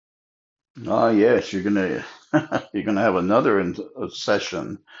Yes, you're gonna you're gonna have another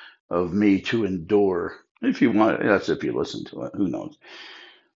session of me to endure. If you want, that's if you listen to it. Who knows?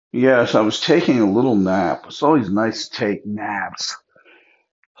 Yes, I was taking a little nap. It's always nice to take naps.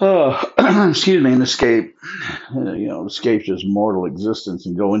 Excuse me, and escape. Escape just mortal existence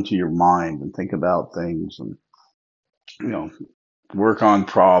and go into your mind and think about things and you know work on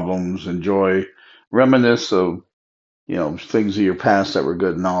problems, enjoy, reminisce of things of your past that were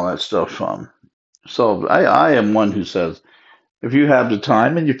good and all that stuff. So I am one who says, if you have the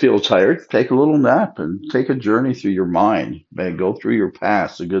time and you feel tired, take a little nap and take a journey through your mind. Man, go through your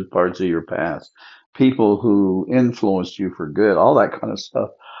past, the good parts of your past, people who influenced you for good, all that kind of stuff.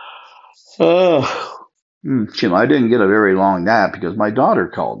 Oh, Jim, I didn't get a very long nap because my daughter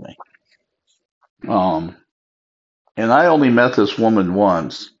called me. Um, and I only met this woman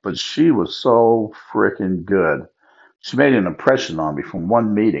once, but she was so freaking good. She made an impression on me from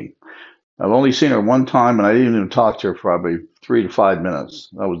one meeting. I've only seen her one time, and I didn't even talk to her for probably 3 to 5 minutes.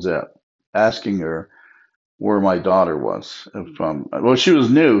 That was it. Asking her where my daughter was. Well, she was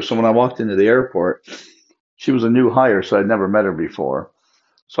new, so when I walked into the airport, she was a new hire, so I'd never met her before.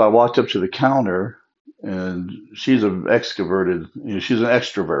 So I walked up to the counter, and she's an extroverted, she's an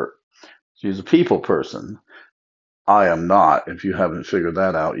extrovert. She's a people person. I am not, if you haven't figured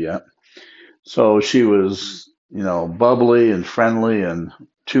that out yet. So she was, bubbly and friendly and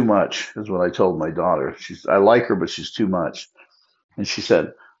too much is what I told my daughter. I like her, but she's too much. And she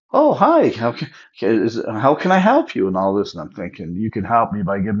said, "Oh, hi. How can I help you?" And all this. And I'm thinking, you can help me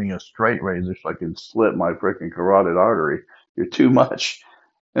by giving me a straight razor so I can slit my freaking carotid artery. You're too much.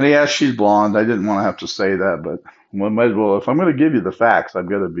 And yeah, she's blonde. I didn't want to have to say that, but might as well. If I'm going to give you the facts, I've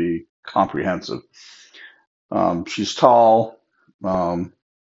got to be comprehensive. She's tall. Um,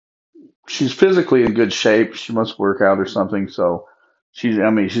 she's physically in good shape. She must work out or something. So I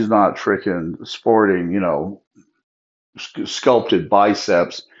mean, she's not freaking sporting, sculpted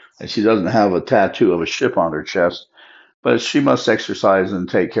biceps, and she doesn't have a tattoo of a ship on her chest. But she must exercise and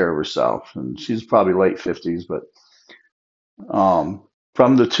take care of herself. And she's probably late 50s. But um,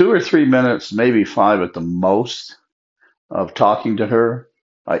 from the 2 or 3 minutes, maybe five at the most, of talking to her,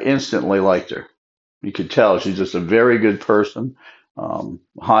 I instantly liked her. You could tell she's just a very good person,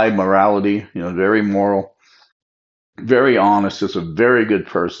 high morality, very moral, very honest, just a very good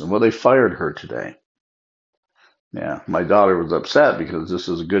person. Well, they fired her today. Yeah, my daughter was upset because this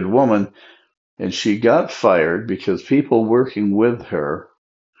is a good woman, and she got fired because people working with her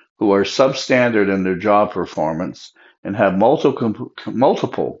who are substandard in their job performance and have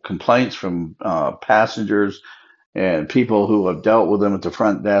multiple complaints from passengers and people who have dealt with them at the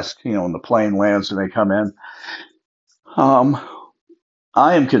front desk, when the plane lands and they come in. Um,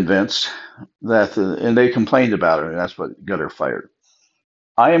 I am convinced and they complained about her, and that's what got her fired.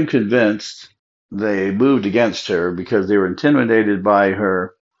 I am convinced they moved against her because they were intimidated by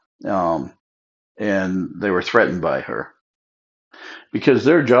her, um, and they were threatened by her because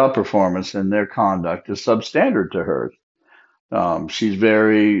their job performance and their conduct is substandard to hers. She's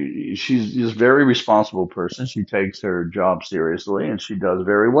a very responsible person. She takes her job seriously and she does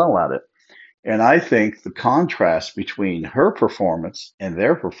very well at it. And I think the contrast between her performance and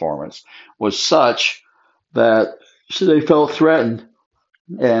their performance was such that they felt threatened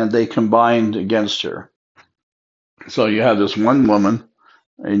and they combined against her. So you have this one woman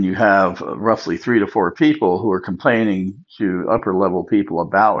and you have roughly 3 to 4 people who are complaining to upper level people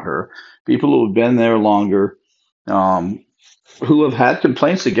about her, people who have been there longer, um, who have had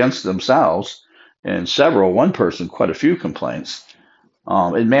complaints against themselves, and one person, quite a few complaints.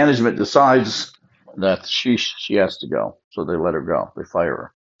 And management decides that she has to go, so they let her go. They fire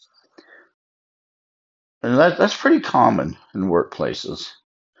her, and that's pretty common in workplaces.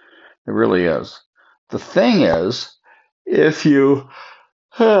 It really is. The thing is, if you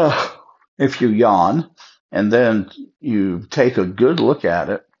if you yawn and then you take a good look at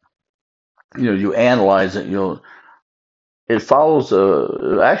it, you analyze it. It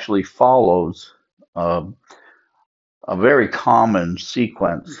actually follows uh, a very common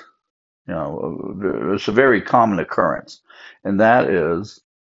sequence. It's a very common occurrence, and that is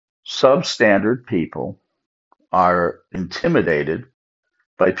substandard people are intimidated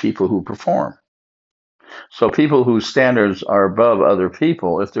by people who perform. So people whose standards are above other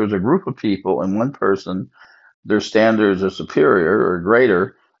people, if there's a group of people and one person, their standards are superior or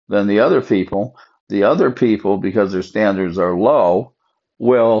greater than the other people, because their standards are low,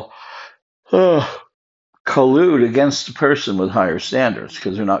 will uh, collude against the person with higher standards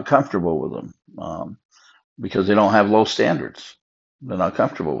because they're not comfortable with them, because they don't have low standards. They're not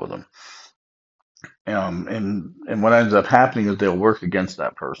comfortable with them. And what ends up happening is they'll work against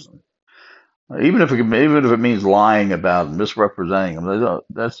that person. Even if it means lying about them, misrepresenting them,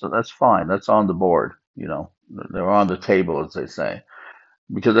 that's fine. That's on the board. They're on the table, as they say,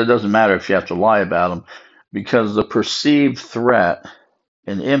 because it doesn't matter if you have to lie about them, because the perceived threat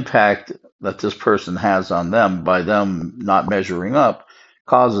and impact that this person has on them by them not measuring up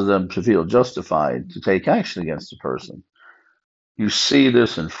causes them to feel justified to take action against the person. You see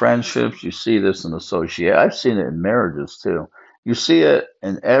this in friendships, you see this in associate. I've seen it in marriages too. You see it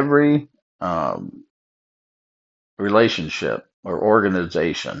in every um, relationship or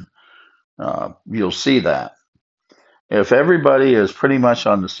organization. You'll see that if everybody is pretty much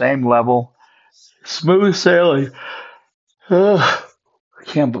on the same level, smooth sailing. I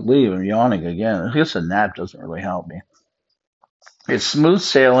can't believe I'm yawning again. I guess a nap doesn't really help me. It's smooth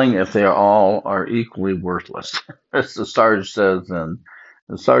sailing if they all are equally worthless, as the sergeant says, and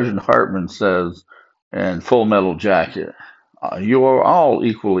Sergeant Hartman says in Full Metal Jacket. You are all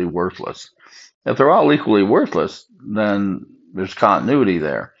equally worthless. If they're all equally worthless, then there's continuity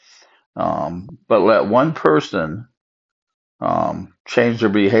there. But let one person change their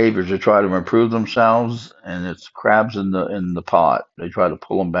behavior to try to improve themselves, and it's crabs in the pot. They try to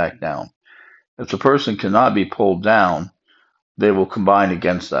pull them back down. If the person cannot be pulled down, they will combine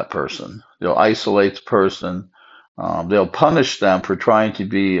against that person. They'll isolate the person. They'll punish them for trying to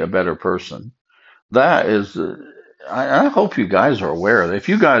be a better person. That is, I hope you guys are aware of it. If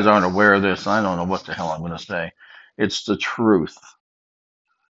you guys aren't aware of this, I don't know what the hell I'm going to say. It's the truth.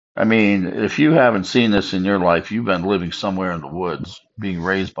 I mean, if you haven't seen this in your life, you've been living somewhere in the woods, being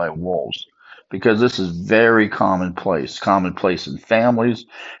raised by wolves, because this is very commonplace. Commonplace in families,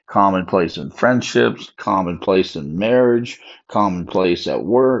 commonplace in friendships, commonplace in marriage, commonplace at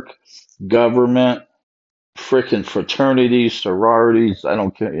work, government, frickin' fraternities, sororities. I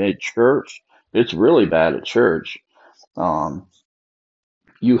don't care. At church, it's really bad at church. Um,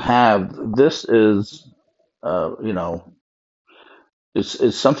 you have this is, you know,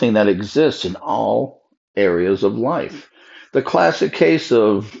 it's something that exists in all areas of life. The classic case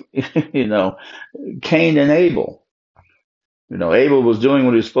of, you know, Cain and Abel. Abel was doing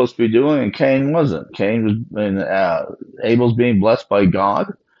what he was supposed to be doing, and Cain wasn't. Abel's being blessed by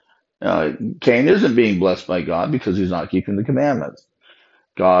God. Uh, Cain isn't being blessed by God because he's not keeping the commandments.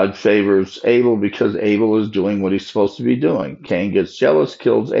 God favors Abel because Abel is doing what he's supposed to be doing. Cain gets jealous,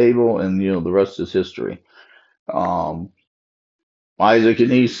 kills Abel, and the rest is history. Um, Isaac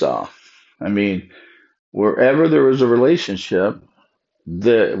and Esau. I mean, wherever there is a relationship,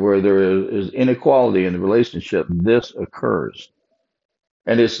 where there is inequality in the relationship, this occurs.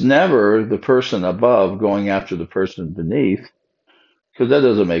 And it's never the person above going after the person beneath, because that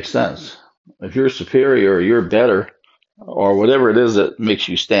doesn't make sense. If you're superior or you're better or whatever it is that makes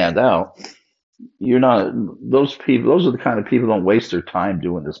you stand out, you're not those people. Those are the kind of people who don't waste their time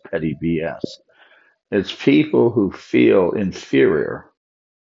doing this petty BS. It's people who feel inferior.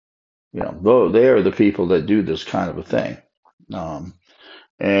 Though they are the people that do this kind of a thing. Um,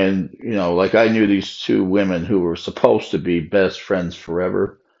 And, like I knew these two women who were supposed to be best friends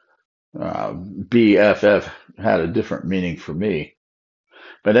forever. BFF had a different meaning for me.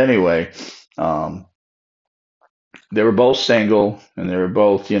 But anyway, um, they were both single and they were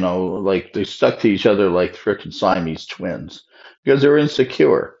both, like they stuck to each other like frickin' Siamese twins because they were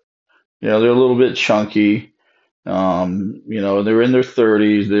insecure. They're a little bit chunky. They were in their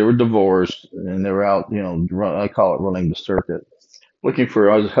 30s. They were divorced and they were out, I call it running the circuit, looking for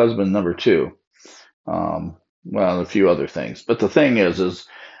a husband number two. Well, and a few other things. But the thing is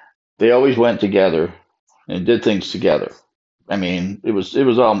they always went together and did things together. I mean, it was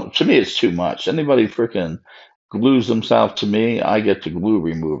almost to me it's too much. Anybody freaking glues themselves to me, I get the glue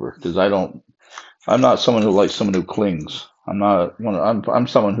remover because I'm not someone who likes someone who clings. I'm not one. I'm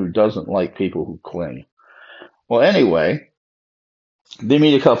someone who doesn't like people who cling. Well, anyway, they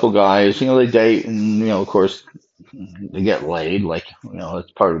meet a couple guys. They date, and of course, they get laid. Like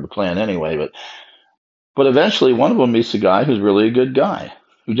that's part of the plan anyway. But eventually, one of them meets a guy who's really a good guy,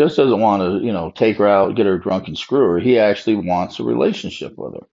 who just doesn't want to, take her out, get her drunk, and screw her. He actually wants a relationship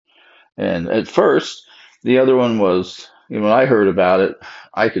with her. And at first, the other one was, when I heard about it,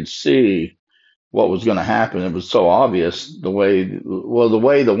 I could see what was going to happen. It was so obvious the way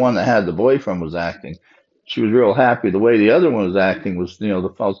the one that had the boyfriend was acting. She was real happy. The way the other one was acting was,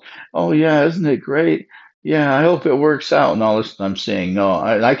 the false, oh yeah, isn't it great? Yeah, I hope it works out and all this. I'm saying no.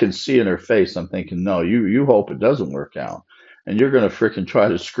 I could see in her face. I'm thinking, no, you hope it doesn't work out, and you're gonna freaking try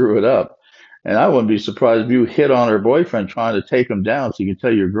to screw it up. And I wouldn't be surprised if you hit on her boyfriend trying to take him down, so you could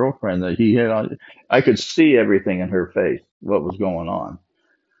tell your girlfriend that he hit on. I could see everything in her face, what was going on.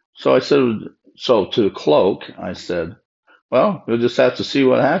 So I said, so to Cloak, I said, Well, we'll just have to see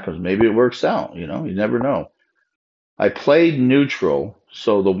what happens. Maybe it works out. You never know. I played neutral,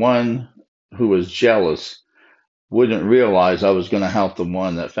 so the one who was jealous wouldn't realize I was going to help the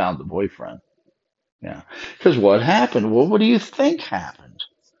one that found the boyfriend. Yeah. Because what happened? Well, what do you think happened?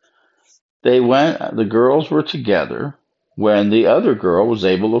 The girls were together when the other girl was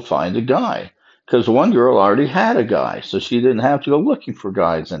able to find a guy. Because one girl already had a guy, so she didn't have to go looking for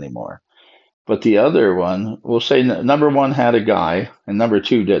guys anymore. But the other one, we'll say number one had a guy and number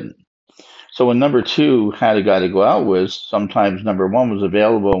two didn't. So when number two had a guy to go out with, sometimes number one was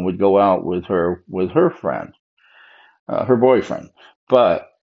available and would go out with her friend, her boyfriend. But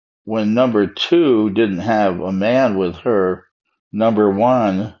when number two didn't have a man with her, number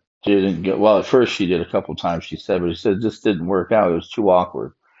one didn't get. Well, at first she did a couple times. She said, but she said it just didn't work out. It was too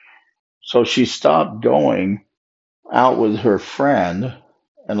awkward. So she stopped going out with her friend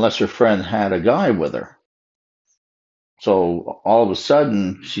unless her friend had a guy with her. So all of a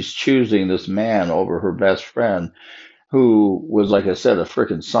sudden, she's choosing this man over her best friend, who was, like I said, a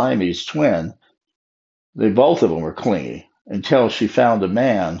freaking Siamese twin. They both of them were clingy until she found a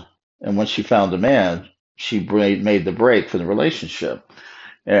man, and when she found a man, she made the break for the relationship,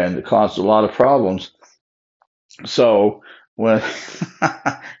 and it caused a lot of problems. So when,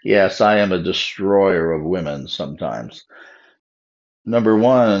 yes, I am a destroyer of women sometimes. Number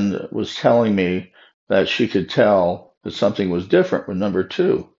one was telling me that she could tell that something was different with number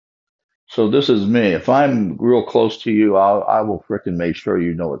two. So this is me. If I'm real close to you, I will frickin' make sure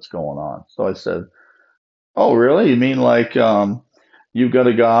you know what's going on. So I said, "Oh, really? You mean like you've got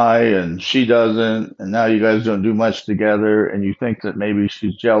a guy and she doesn't, and now you guys don't do much together, and you think that maybe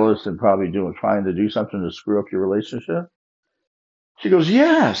she's jealous and probably trying to do something to screw up your relationship?" She goes,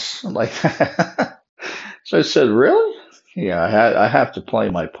 "Yes." I'm like, so I said, "Really?" Yeah, I have to play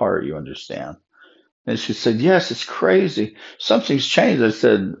my part, you understand. And she said, "Yes, it's crazy. Something's changed." I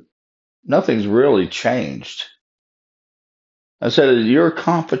said, "Nothing's really changed." I said, "You're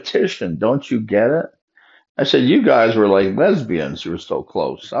competition. Don't you get it?" I said, "You guys were like lesbians. You were so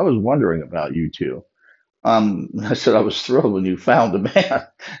close. I was wondering about you two." I said, "I was thrilled when you found a man."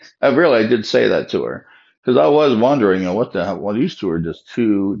 I did say that to her because I was wondering, what the hell? Well, these two are just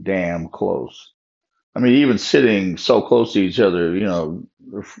too damn close. I mean, even sitting so close to each other,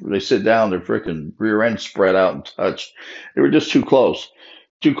 they sit down, their freaking rear end spread out and touch. They were just too close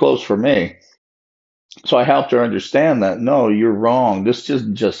for me. So I helped her understand that no, you're wrong. This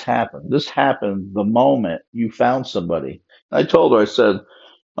didn't just happen. This happened the moment you found somebody. I told her, I said,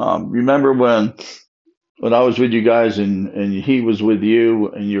 remember when I was with you guys and he was with you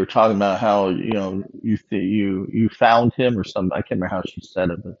and you were talking about how you found him or something. I can't remember how she said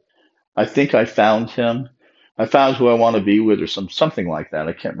it, but I think I found him. I found who I want to be with or something like that.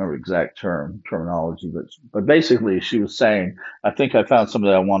 I can't remember exact terminology, but basically she was saying, I think I found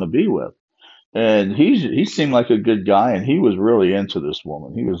somebody I want to be with. And he seemed like a good guy, and he was really into this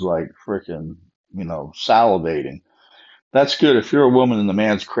woman. He was like freaking, salivating. That's good. If you're a woman and the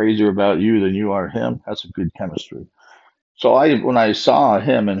man's crazier about you than you are him, that's a good chemistry. So when I saw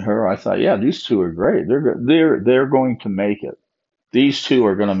him and her, I thought, yeah, these two are great. They're going to make it. These two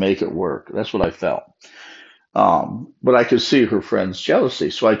are going to make it work. That's what I felt. But I could see her friend's jealousy.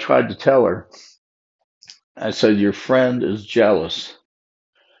 So I tried to tell her, I said, your friend is jealous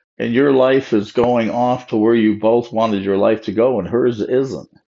and your life is going off to where you both wanted your life to go and hers isn't.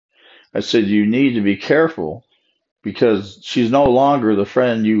 I said, you need to be careful because she's no longer the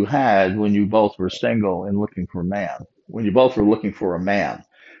friend you had when you both were single and looking for a man. When you both were looking for a man,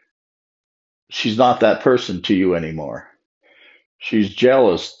 she's not that person to you anymore. She's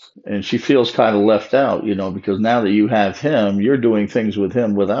jealous and she feels kind of left out, because now that you have him, you're doing things with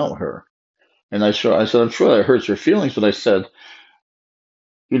him without her. And I said, I'm sure that hurts her feelings, but I said,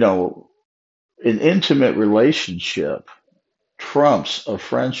 you know, an intimate relationship trumps a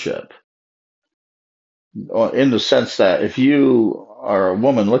friendship in the sense that if you are a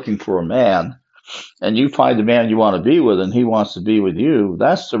woman looking for a man and you find the man you want to be with and he wants to be with you,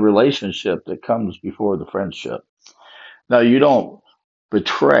 that's the relationship that comes before the friendship. Now, you don't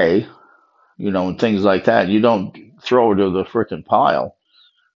betray, and things like that. You don't throw her to the frickin' pile.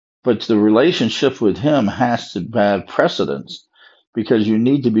 But the relationship with him has to have precedence because you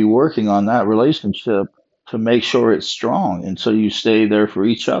need to be working on that relationship to make sure it's strong. And so you stay there for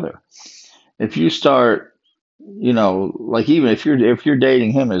each other. If you start, like even if you're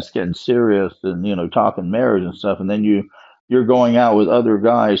dating him, it's getting serious and talking marriage and stuff, and then you're going out with other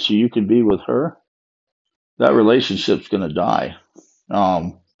guys so you can be with her, that relationship's gonna die.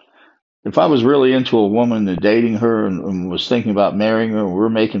 Um, if I was really into a woman and dating her and was thinking about marrying her and we're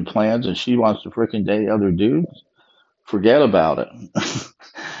making plans and she wants to freaking date other dudes, Forget about it.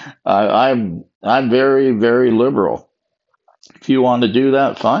 I'm very, very liberal. If you want to do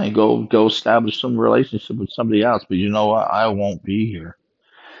that, fine. Go establish some relationship with somebody else. But you know what? I won't be here.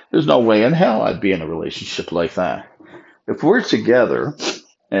 There's no way in hell I'd be in a relationship like that. If we're together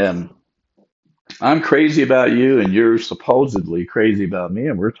and I'm crazy about you and you're supposedly crazy about me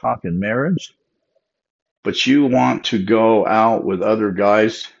and we're talking marriage, but you want to go out with other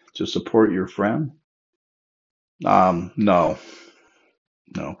guys to support your friend, no,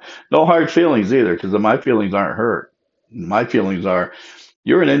 no, no hard feelings either, because my feelings aren't hurt. My feelings are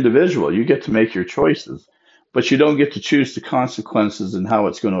you're an individual. You get to make your choices, but you don't get to choose the consequences and how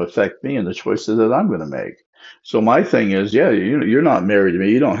it's going to affect me and the choices that I'm going to make. So my thing is, yeah, you're not married to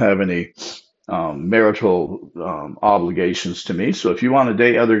me. You don't have any marital obligations to me. So if you want to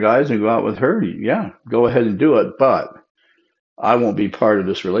date other guys and go out with her, yeah, go ahead and do it. But I won't be part of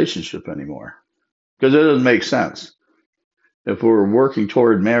this relationship anymore because it doesn't make sense. If we're working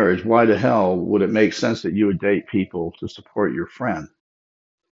toward marriage, why the hell would it make sense that you would date people to support your friend?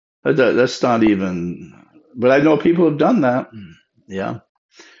 That's not even. But I know people have done that. Yeah.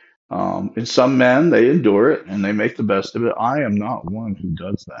 And some men, they endure it and they make the best of it. I am not one who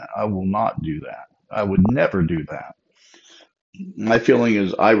does that. I will not do that. I would never do that. My feeling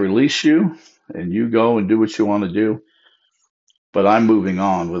is I release you and you go and do what you want to do, but I'm moving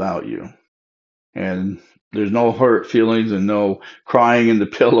on without you. And there's no hurt feelings and no crying in the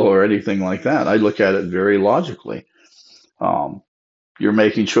pillow or anything like that. I look at it very logically. Um, you're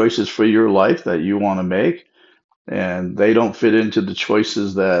making choices for your life that you want to make, and they don't fit into the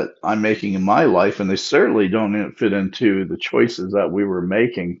choices that I'm making in my life, and they certainly don't fit into the choices that we were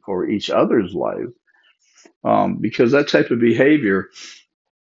making for each other's lives. Because that type of behavior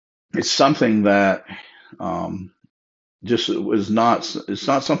is something that um, just was not. It's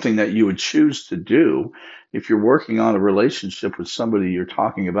not something that you would choose to do if you're working on a relationship with somebody you're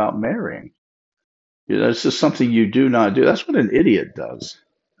talking about marrying. You know, it's just something you do not do. That's what an idiot does.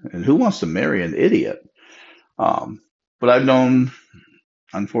 And who wants to marry an idiot? Um, but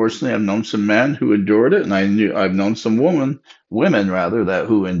unfortunately, I've known some men who endured it, and I've known some women rather, that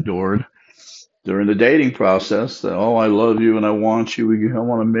who endured during the dating process. That I love you and I want you, I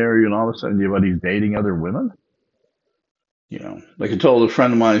want to marry you, and all of a sudden, he's dating other women. Like I told a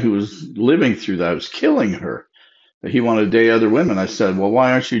friend of mine who was living through that, I was killing her, that he wanted to date other women. I said, "Well,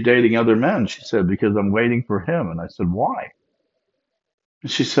 why aren't you dating other men?" She said, "Because I'm waiting for him." And I said, "Why?"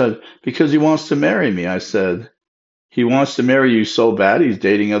 And she said, "Because he wants to marry me." I said, "He wants to marry you so bad he's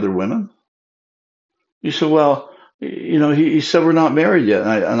dating other women?" He said, "Well, he said we're not married yet."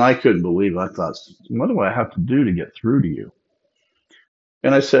 And I couldn't believe it. I thought, what do I have to do to get through to you?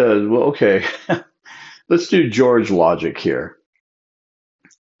 And I said, well, okay, let's do George logic here.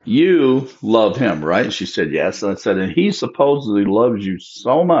 You love him, right? And she said, yes. And I said, and he supposedly loves you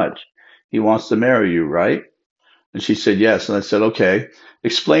so much, he wants to marry you, right? And she said, yes. And I said, okay,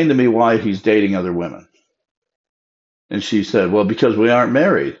 explain to me why he's dating other women. And she said, well, because we aren't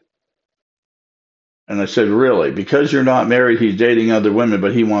married. And I said, really? Because you're not married, he's dating other women,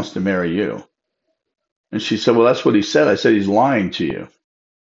 but he wants to marry you. And she said, well, that's what he said. I said, he's lying to you.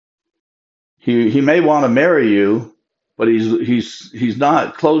 He may want to marry you, but he's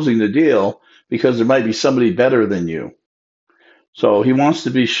not closing the deal because there might be somebody better than you. So he wants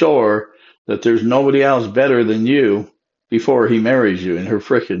to be sure that there's nobody else better than you before he marries you. And her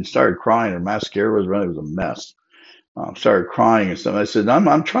frickin' started crying. Her mascara was running. It was a mess. Started crying and stuff. I said,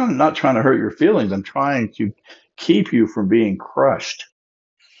 I'm trying, not trying to hurt your feelings. I'm trying to keep you from being crushed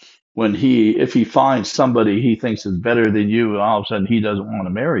when if he finds somebody he thinks is better than you, and all of a sudden he doesn't want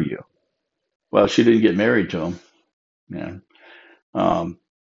to marry you. Well, she didn't get married to him. Yeah. Um,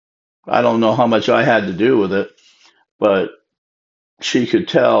 I don't know how much I had to do with it, but she could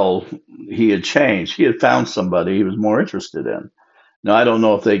tell he had changed. He had found somebody he was more interested in. Now, I don't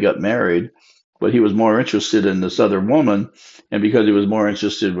know if they got married, but he was more interested in this other woman. And because he was more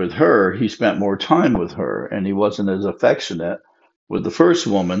interested with her, he spent more time with her and he wasn't as affectionate with the first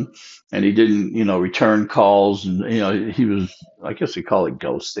woman. And he didn't, return calls. And, he was, I guess they call it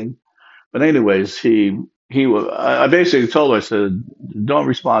ghosting. But anyways, I basically told her, I said, don't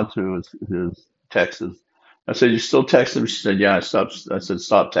respond to his texts. I said, you still text him? She said, yeah, I said,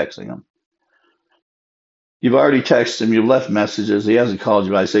 stop texting him. You've already texted him. You've left messages. He hasn't called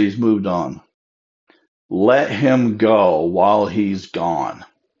you. I say he's moved on. Let him go while he's gone.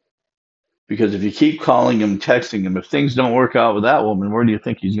 Because if you keep calling him, texting him, if things don't work out with that woman, where do you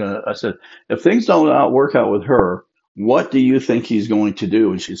think he's going to? I said, if things don't work out with her, what do you think he's going to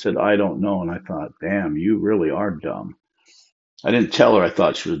do? And she said, I don't know. And I thought, damn, you really are dumb. I didn't tell her I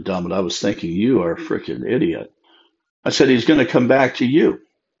thought she was dumb, but I was thinking, you are a freaking idiot. I said, he's going to come back to you.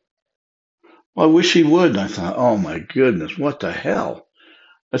 Well, I wish he would. And I thought, oh my goodness, what the hell?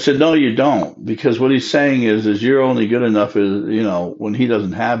 I said, no, you don't, because what he's saying is you're only good enough as, when he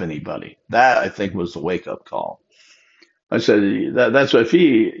doesn't have anybody. That I think was the wake up call. I said, that's what if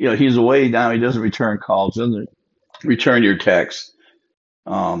he, he's away now, he doesn't return calls, doesn't return your texts.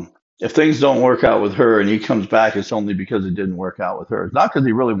 If things don't work out with her and he comes back, it's only because it didn't work out with her. It's not because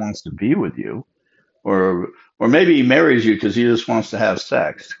he really wants to be with you, or or maybe he marries you because he just wants to have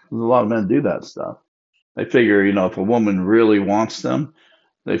sex. 'Cause a lot of men do that stuff. They figure, if a woman really wants them,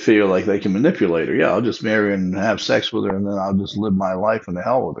 they feel like they can manipulate her. Yeah, I'll just marry her and have sex with her, and then I'll just live my life in the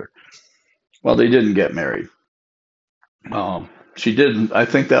hell with her. Well, they didn't get married. She didn't. I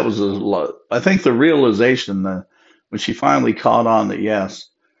think that was I think the realization that when she finally caught on that yes,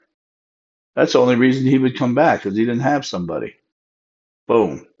 that's the only reason he would come back because he didn't have somebody.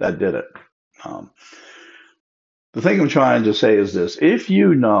 Boom, that did it. Um, the thing I'm trying to say is this: if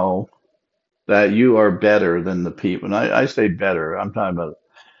you know that you are better than the people, and I say better, I'm talking about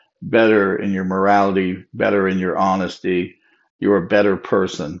better in your morality, better in your honesty, you're a better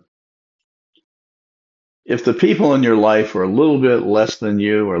person. If the people in your life are a little bit less than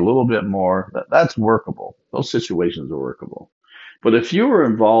you or a little bit more, that's workable. Those situations are workable. But if you are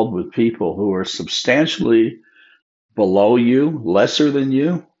involved with people who are substantially below you, lesser than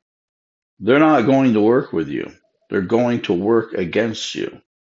you, they're not going to work with you. They're going to work against you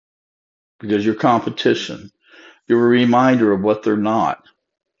because you're competition. You're a reminder of what they're not.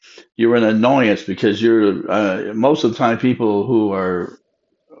 You're an annoyance because most of the time people who are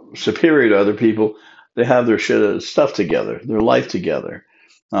superior to other people, they have their stuff together, their life together.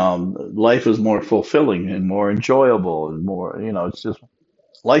 Life is more fulfilling and more enjoyable and more, it's just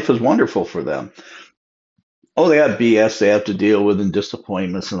life is wonderful for them. Oh, they have BS they have to deal with and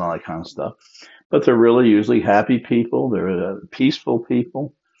disappointments and all that kind of stuff. But they're really usually happy people. They're peaceful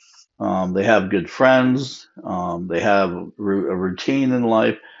people. They have good friends. They have a routine in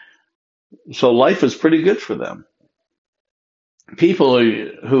life. So life is pretty good for them. People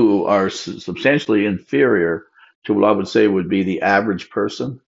who are substantially inferior to what I would say would be the average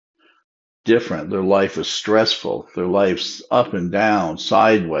person, different. Their life is stressful. Their life's up and down,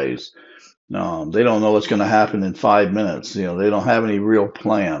 sideways. They don't know what's going to happen in 5 minutes. They don't have any real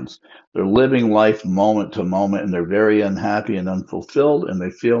plans. They're living life moment to moment, and they're very unhappy and unfulfilled, and they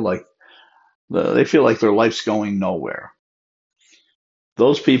feel like their life's going nowhere.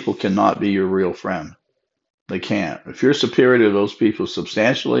 Those people cannot be your real friend. They can't. If you're superior to those people,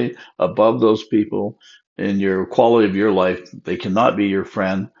 substantially above those people in your quality of your life, they cannot be your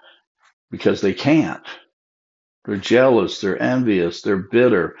friend because they can't. They're jealous, they're envious, they're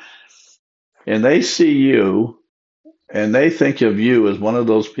bitter, and they see you and they think of you as one of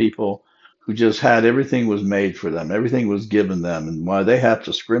those people who just had everything was made for them, everything was given them, and why they have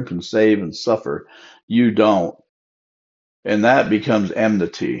to scrimp and save and suffer, you don't. And that becomes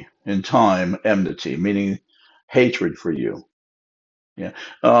enmity in time, enmity, meaning hatred for you. Yeah.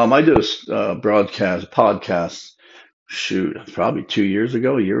 I did a podcast, shoot, probably 2 years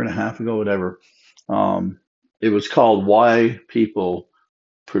ago, a year and a half ago, whatever. Um, it was called Why People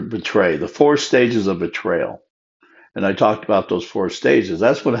Betray, the four stages of betrayal. And I talked about those four stages.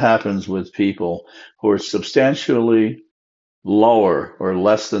 That's what happens with people who are substantially lower or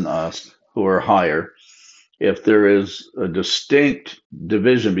less than us, who are higher. If there is a distinct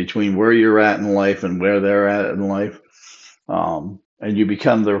division between where you're at in life and where they're at in life, and you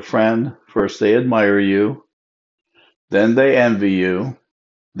become their friend, first they admire you, then they envy you,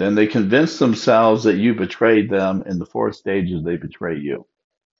 then they convince themselves that you betrayed them. In the four stages, they betray you.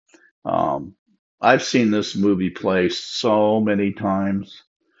 Um, I've seen this movie play so many times.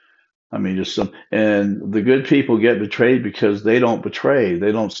 I mean, and the good people get betrayed because they don't betray.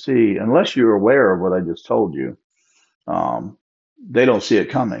 They don't see, unless you're aware of what I just told you, um, they don't see it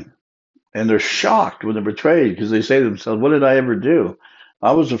coming. And they're shocked when they're betrayed because they say to themselves, what did I ever do?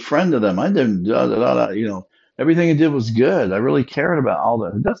 I was a friend to them. I didn't, everything I did was good. I really cared about all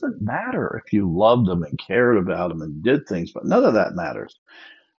that. It doesn't matter if you loved them and cared about them and did things, but none of that matters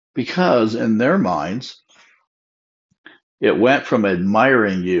because in their minds, it went from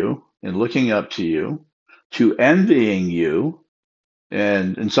admiring you and looking up to you to envying you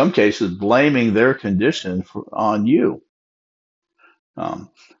and in some cases blaming their condition on you. Um,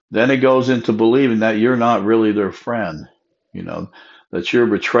 then it goes into believing that you're not really their friend, you know, that you're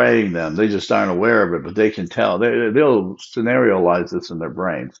betraying them. They just aren't aware of it, but they can tell. They'll scenariolize this in their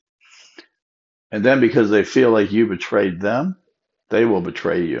brains. And then because they feel like you betrayed them, they will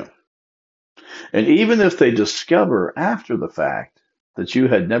betray you. And even if they discover after the fact that you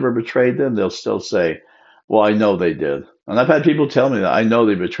had never betrayed them, they'll still say, Well, I know they did. And I've had people tell me that I know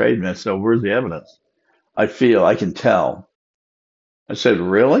they betrayed me. So where's the evidence? I feel, I can tell. I said,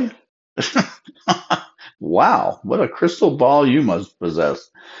 really? Wow, what a crystal ball you must possess.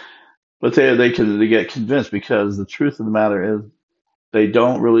 But they get convinced because the truth of the matter is they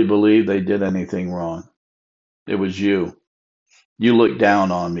don't really believe they did anything wrong. It was you. You looked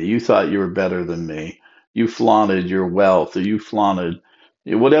down on me. You thought you were better than me. You flaunted your wealth, or you flaunted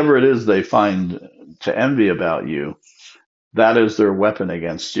whatever it is they find to envy about you. That is their weapon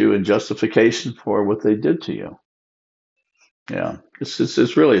against you and justification for what they did to you. Yeah,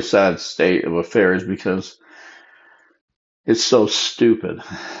 it's really a sad state of affairs because it's so stupid.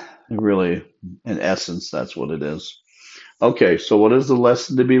 It really, in essence, that's what it is. Okay, so what is the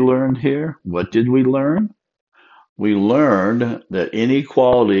lesson to be learned here? What did we learn? We learned that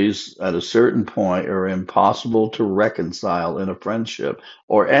inequalities at a certain point are impossible to reconcile in a friendship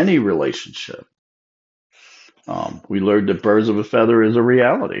or any relationship. We learned that birds of a feather is a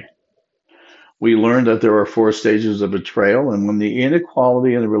reality. We learned that there are four stages of betrayal, and when the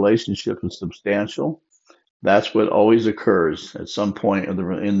inequality in the relationship is substantial, that's what always occurs at some point in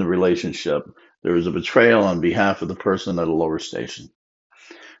the relationship. There is a betrayal on behalf of the person at a lower station.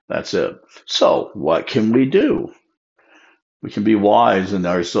 That's it. So, what can we do? We can be wise in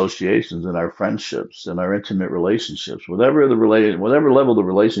our associations, in our friendships, in our intimate relationships, whatever level the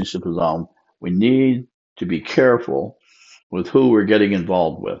relationship is on. We need to be careful with who we're getting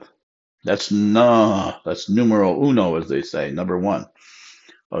involved with. That's numero uno, as they say, number one,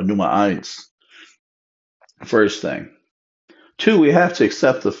 or nummer eins. First thing. Two, we have to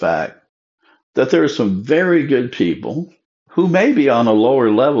accept the fact that there are some very good people who may be on a lower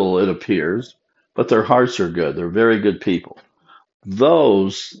level, it appears, but their hearts are good. They're very good people.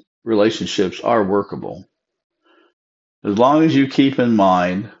 Those relationships are workable. As long as you keep in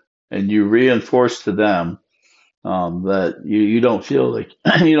mind and you reinforce to them that you don't feel like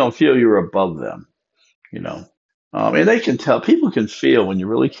you don't feel you're above them, you know. And they can tell, people can feel when you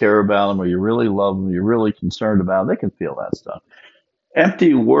really care about them or you really love them, you're really concerned about them, they can feel that stuff.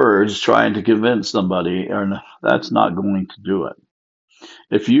 Empty words trying to convince somebody, that's not going to do it.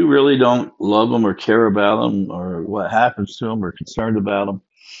 If you really don't love them or care about them or what happens to them or concerned about them,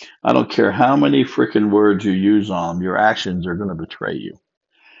 I don't care how many freaking words you use on them, your actions are going to betray you.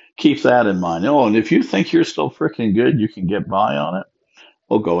 Keep that in mind. Oh, and if you think you're still freaking good, you can get by on it,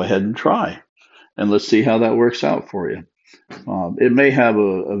 well, go ahead and try. And let's see how that works out for you. It may have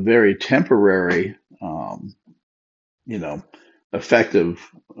a very temporary, you know,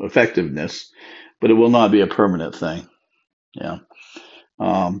 effectiveness, but it will not be a permanent thing. Yeah.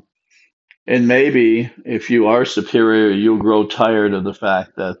 Um, and maybe if you are superior, you'll grow tired of the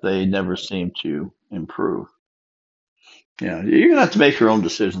fact that they never seem to improve. Yeah, you're gonna have to make your own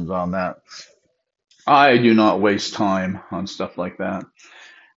decisions on that. I do not waste time on stuff like that.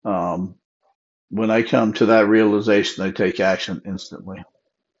 Um, when I come to that realization, I take action instantly.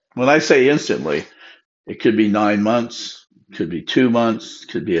 When I say instantly, it could be 9 months, could be 2 months,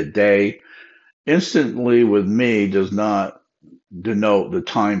 could be a day. Instantly with me does not denote the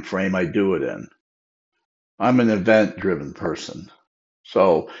time frame I do it in. I'm an event driven person.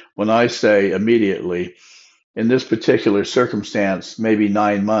 So when I say immediately, in this particular circumstance, maybe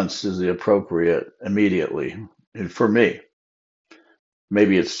 9 months is the appropriate immediately. And for me,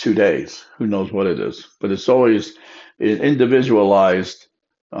 maybe it's 2 days. Who knows what it is? But it's always an individualized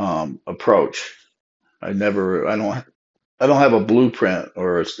approach. I don't have a blueprint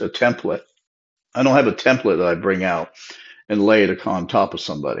or a template. I don't have a template that I bring out and lay it on top of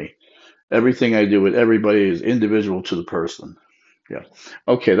somebody. Everything I do with everybody is individual to the person. Yeah.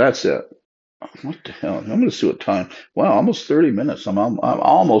 Okay, that's it. What the hell? I'm going to see what time. Wow, almost 30 minutes. I'm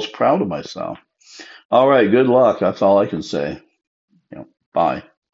almost proud of myself. All right, good luck. That's all I can say. Bye.